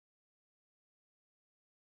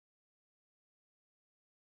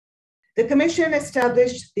The Commission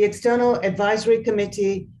established the External Advisory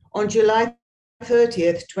Committee on July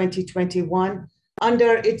 30th, 2021,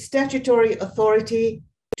 under its statutory authority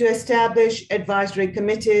to establish advisory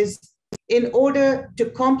committees in order to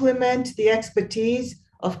complement the expertise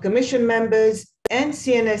of Commission members and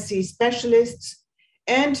CNSC specialists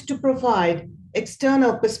and to provide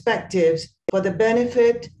external perspectives for the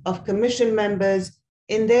benefit of Commission members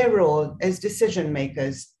in their role as decision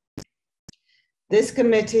makers. This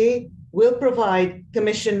committee will provide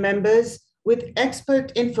Commission members with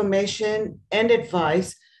expert information and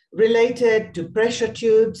advice related to pressure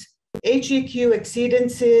tubes, HEQ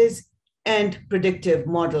exceedances, and predictive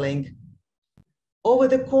modeling. Over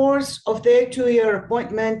the course of their 2-year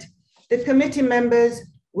appointment, the committee members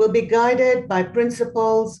will be guided by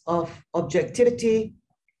principles of objectivity,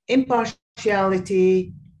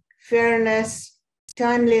 impartiality, fairness,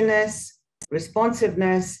 timeliness,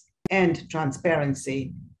 responsiveness, and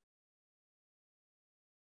transparency.